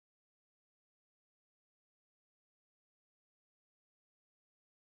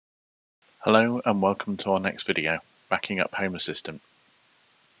Hello and welcome to our next video, backing up Home Assistant.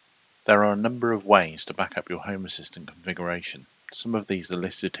 There are a number of ways to back up your Home Assistant configuration. Some of these are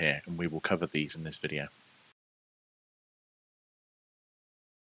listed here and we will cover these in this video.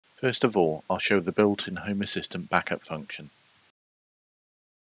 First of all, I'll show the built-in Home Assistant backup function.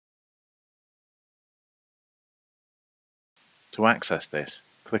 To access this,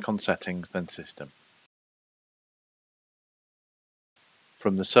 click on Settings then System.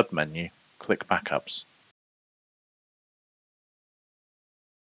 From the sub-menu, click Backups.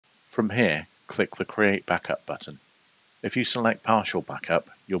 From here, click the Create Backup button. If you select Partial Backup,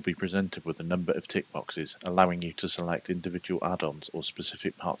 you'll be presented with a number of tick boxes allowing you to select individual add-ons or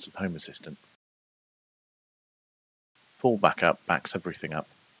specific parts of Home Assistant. Full Backup backs everything up.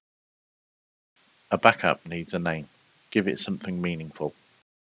 A backup needs a name. Give it something meaningful.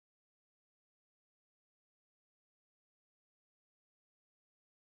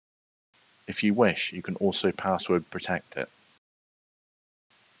 If you wish, you can also password protect it.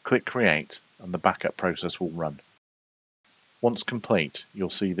 Click Create and the backup process will run. Once complete, you'll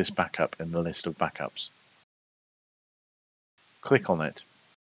see this backup in the list of backups. Click on it.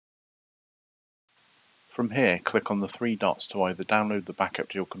 From here, click on the three dots to either download the backup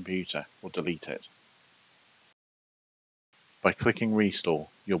to your computer or delete it. By clicking Restore,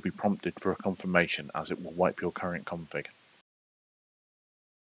 you'll be prompted for a confirmation as it will wipe your current config.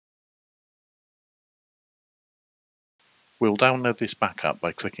 We'll download this backup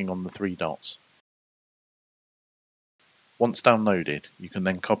by clicking on the three dots. Once downloaded, you can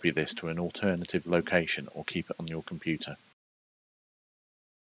then copy this to an alternative location or keep it on your computer.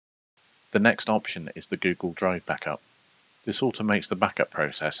 The next option is the Google Drive backup. This automates the backup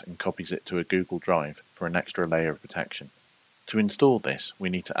process and copies it to a Google Drive for an extra layer of protection. To install this, we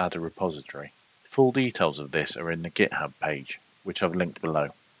need to add a repository. Full details of this are in the GitHub page, which I've linked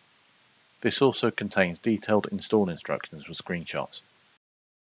below. This also contains detailed install instructions with screenshots.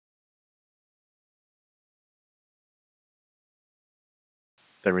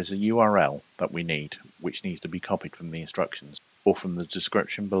 There is a URL that we need, which needs to be copied from the instructions or from the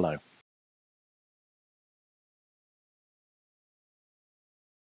description below.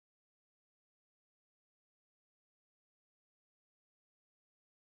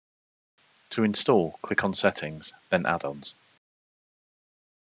 To install, click on Settings, then Add-ons.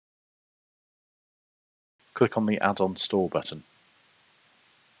 Click on the Add-on Store button.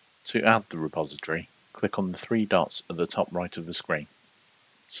 To add the repository, click on the three dots at the top right of the screen.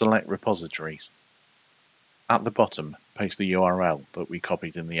 Select Repositories. At the bottom, paste the URL that we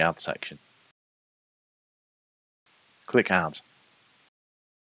copied in the Add section. Click Add.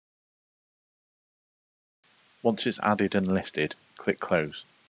 Once it's added and listed, click Close.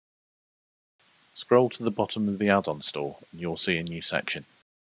 Scroll to the bottom of the add-on store and you'll see a new section.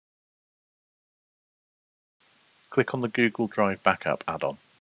 Click on the Google Drive Backup add-on.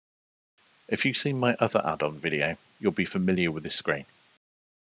 If you've seen my other add-on video, you'll be familiar with this screen.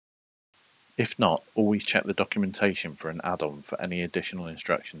 If not, always check the documentation for an add-on for any additional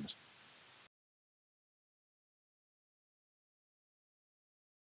instructions.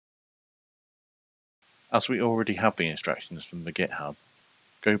 As we already have the instructions from the GitHub,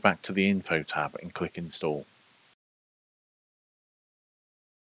 go back to the Info tab and click Install.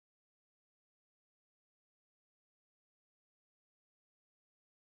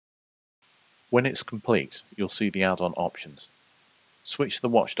 When it's complete, you'll see the add-on options. Switch the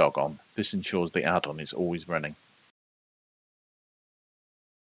watchdog on, this ensures the add-on is always running.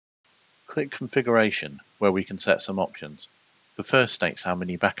 Click Configuration, where we can set some options. The first states how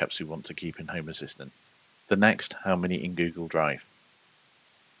many backups we want to keep in Home Assistant. The next, how many in Google Drive.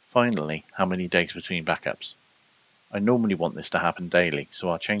 Finally, how many days between backups. I normally want this to happen daily, so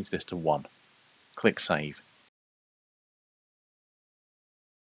I'll change this to 1. Click Save.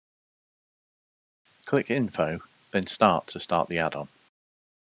 Click Info, then Start to start the add-on.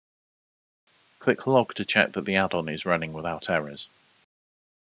 Click Log to check that the add-on is running without errors.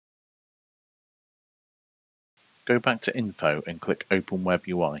 Go back to Info and click Open Web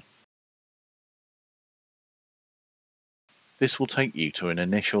UI. This will take you to an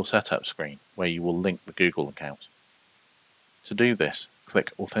initial setup screen where you will link the Google account. To do this,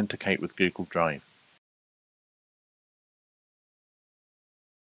 click Authenticate with Google Drive.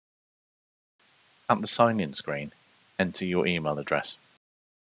 At the sign-in screen, enter your email address.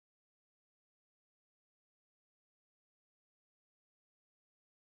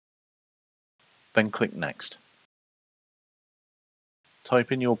 Then click Next.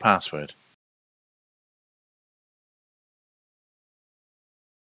 Type in your password.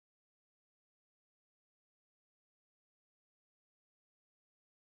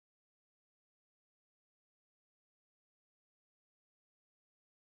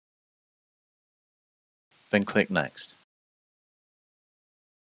 then click Next.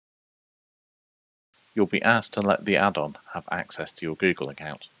 You'll be asked to let the add-on have access to your Google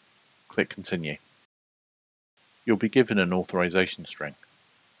account. Click Continue. You'll be given an authorization string.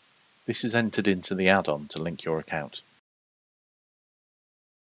 This is entered into the add-on to link your account.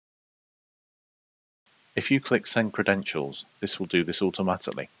 If you click Send Credentials, this will do this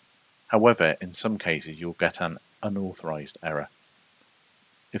automatically. However, in some cases you'll get an unauthorized error.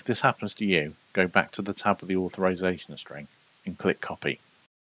 If this happens to you, go back to the tab of the authorization string and click Copy.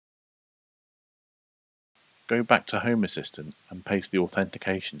 Go back to Home Assistant and paste the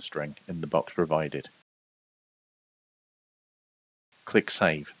authentication string in the box provided. Click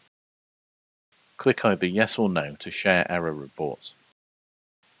Save. Click either Yes or No to share error reports.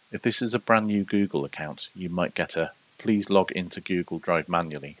 If this is a brand new Google account, you might get a "Please log into Google Drive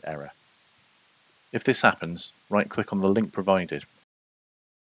manually" error. If this happens, right-click on the link provided.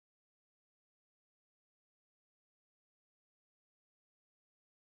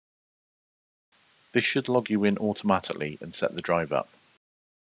 This should log you in automatically and set the drive up.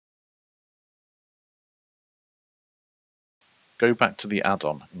 Go back to the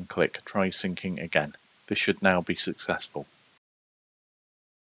add-on and click Try syncing again. This should now be successful.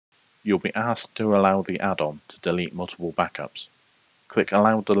 You'll be asked to allow the add-on to delete multiple backups. Click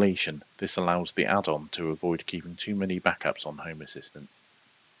Allow Deletion. This allows the add-on to avoid keeping too many backups on Home Assistant.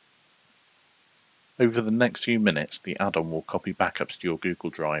 Over the next few minutes, the add-on will copy backups to your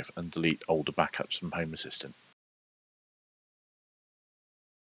Google Drive and delete older backups from Home Assistant.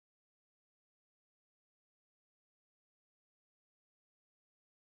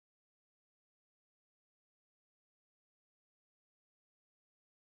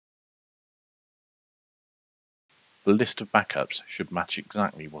 The list of backups should match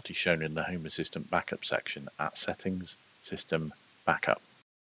exactly what is shown in the Home Assistant backup section at Settings, System, Backup.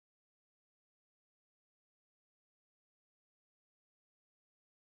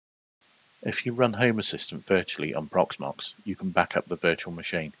 If you run Home Assistant virtually on Proxmox, you can back up the virtual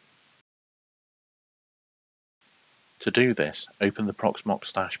machine. To do this, open the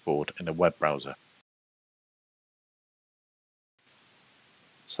Proxmox dashboard in a web browser.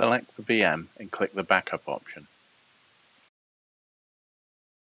 Select the VM and click the Backup option.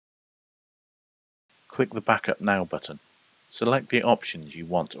 Click the Backup Now button. Select the options you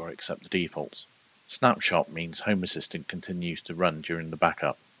want or accept the defaults. Snapshot means Home Assistant continues to run during the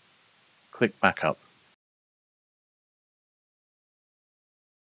backup. Click Backup.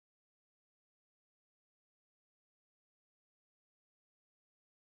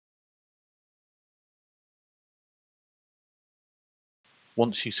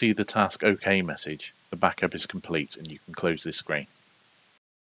 Once you see the task OK message, the backup is complete and you can close this screen.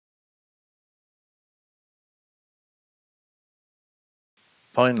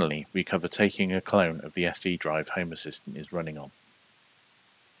 Finally, we cover taking a clone of the SD drive Home Assistant is running on.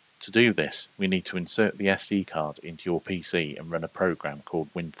 To do this, we need to insert the SD card into your PC and run a program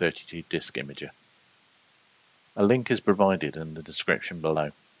called Win32 Disk Imager. A link is provided in the description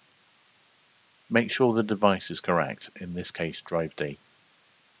below. Make sure the device is correct, in this case Drive D.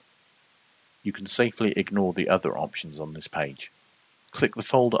 You can safely ignore the other options on this page. Click the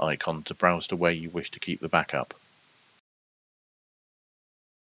folder icon to browse to where you wish to keep the backup.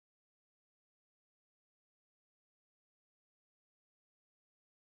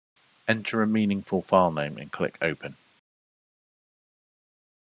 Enter a meaningful file name and click Open.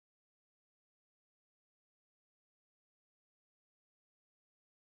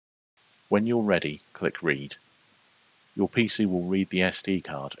 When you're ready, click Read. Your PC will read the SD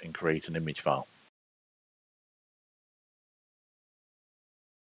card and create an image file.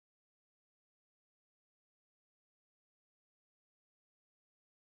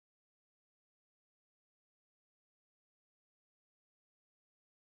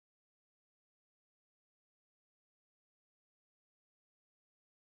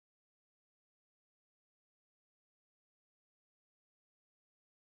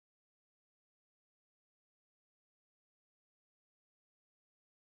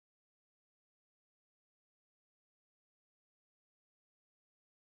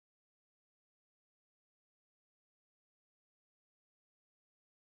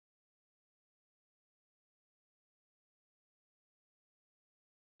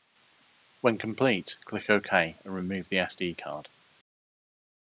 When complete, click OK and remove the SD card.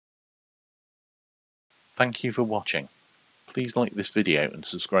 Thank you for watching. Please like this video and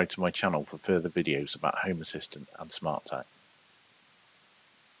subscribe to my channel for further videos about Home Assistant and Smart Tech.